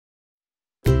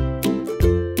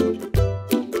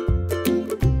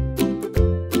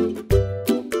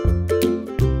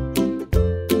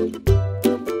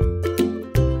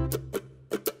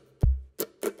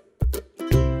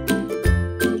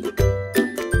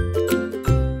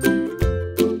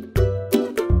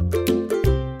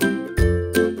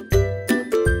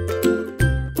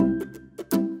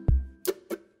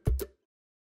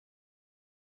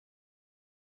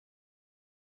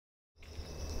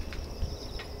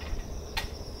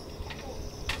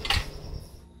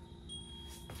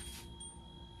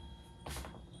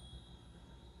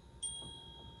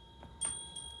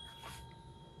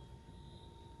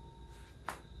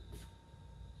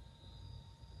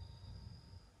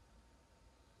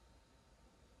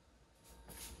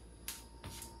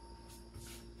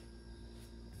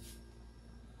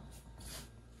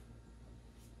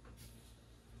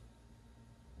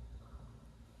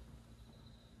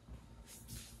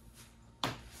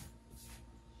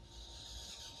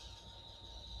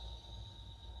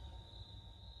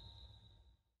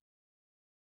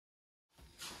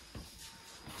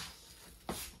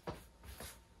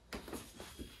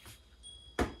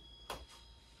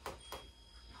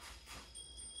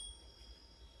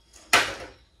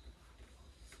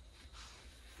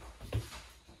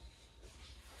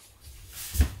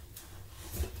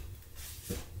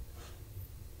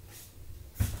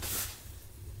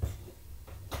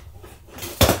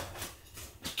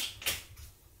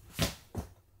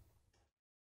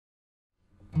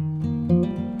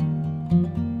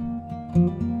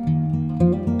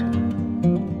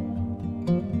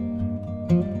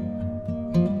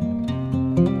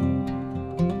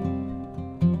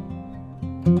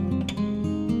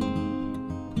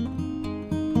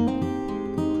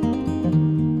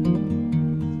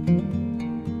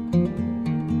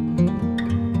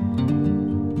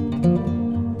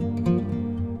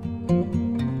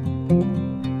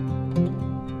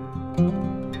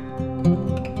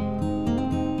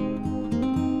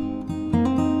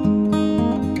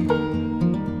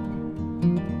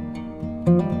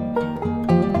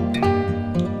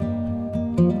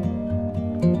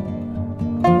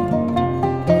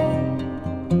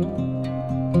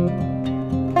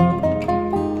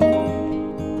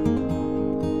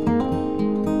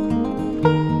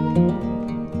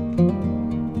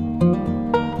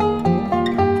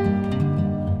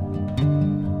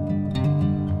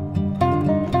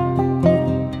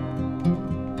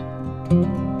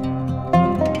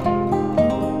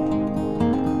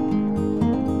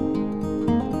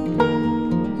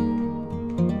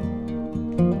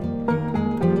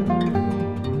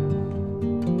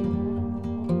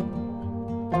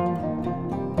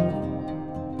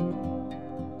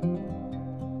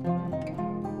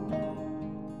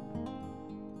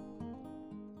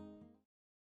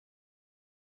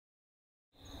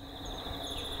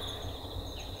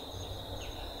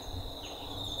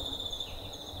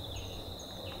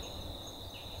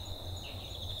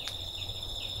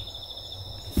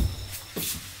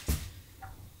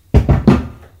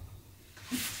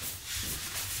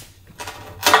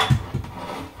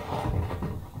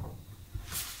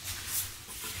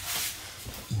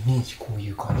メージこうい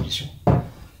う感じでしょ。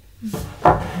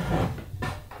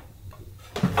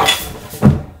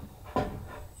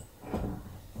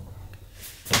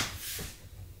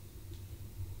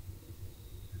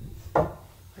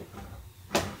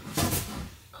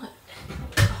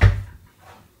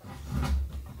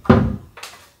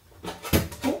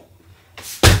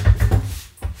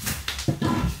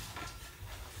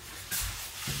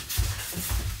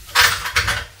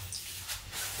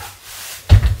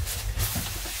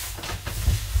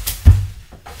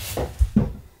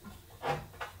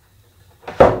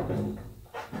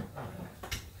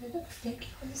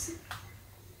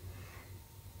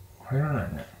入らな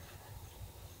いね。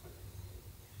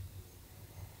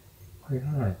入ら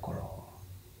ないからこ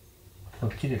っ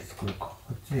ちで作るか。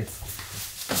こっちで作る。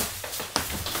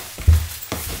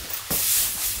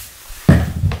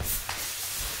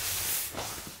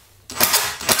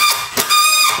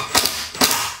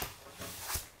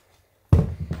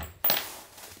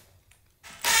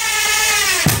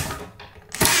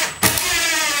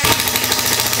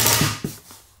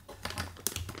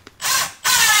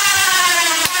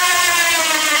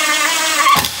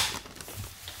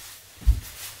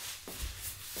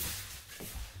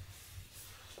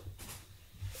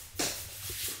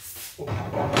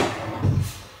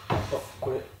こ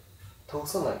れ倒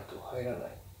さないと入らない。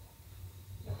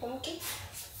横向き？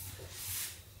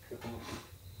横向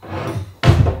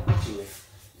き。上。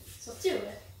そっち上？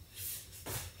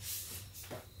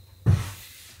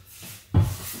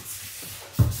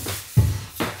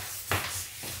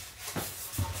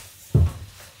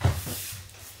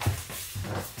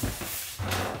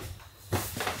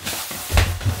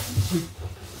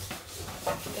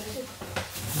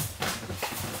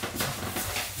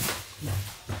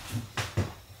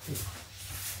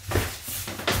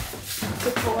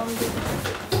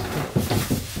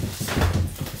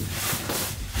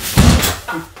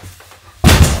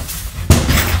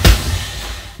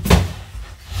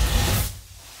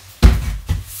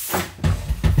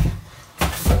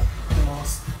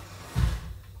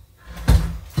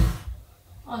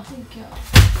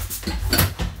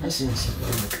足にしま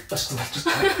う。あ、ちょっと待っ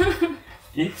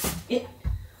て。え？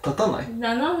立たない？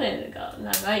斜めが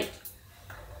長い。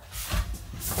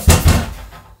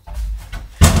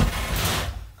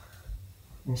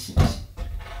西。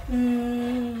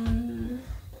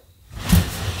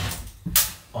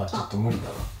あ、ちょっと無理だ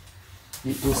わ。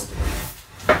どうする？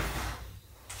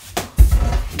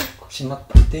しまっ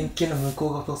た。電気の向こ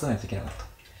う側通さないといけなかった。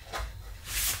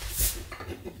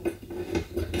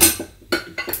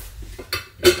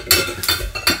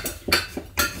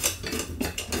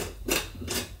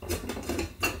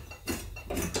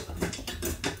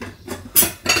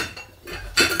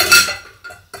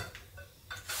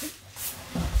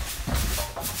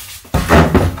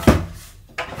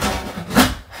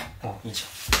いいじゃん。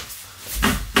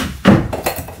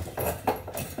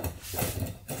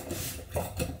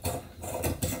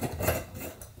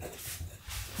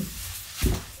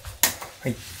は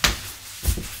い。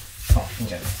あ、いいん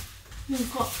じゃない。なん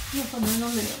か斜めだ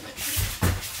ね。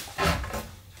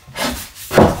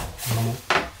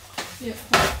いや、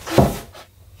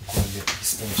これで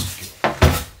ストにしとけば。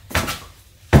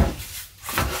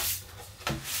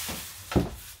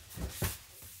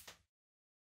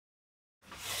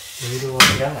オイルを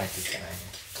切らないといけないね、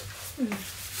きっと。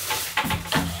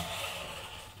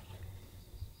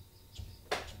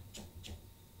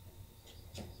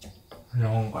こんな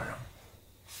もんかな。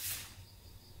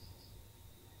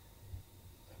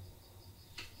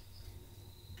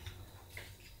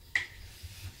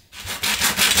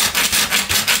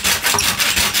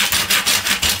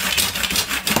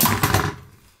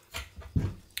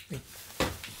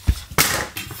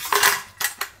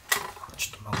ち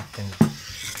ょっと曲がってんな。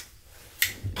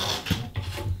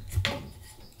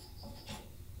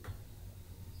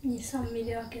2、3ミ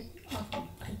リ開い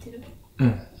てる？う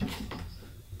ん。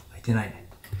開いてないね。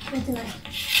開いてない。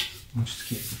もうちょっと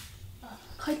切る。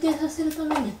回転させるた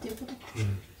めにっていうこと？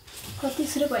回転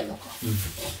すればいいのか。いいん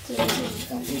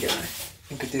じゃない？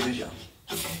いけてるじゃん。は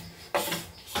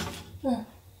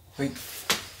い。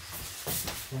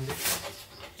なんで？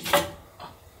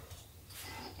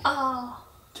ああ。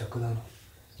逆だな。こ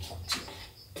っち。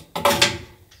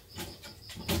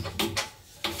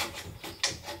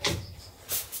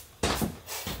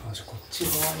じゃあこっち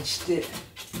側にして、そっ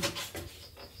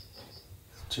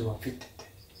ち側ピュッてって。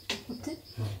こっち？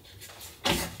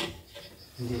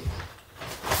うん。で、こ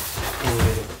う入れ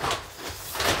れば。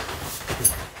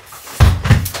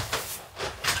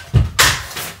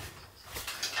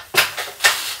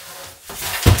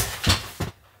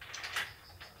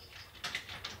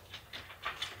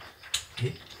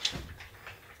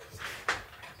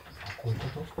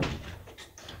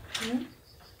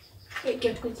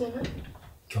逆じゃない？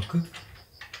逆？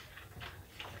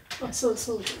あ、そう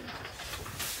そうだよ。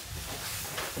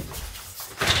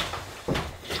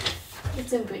で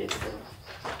全部入れてたわ。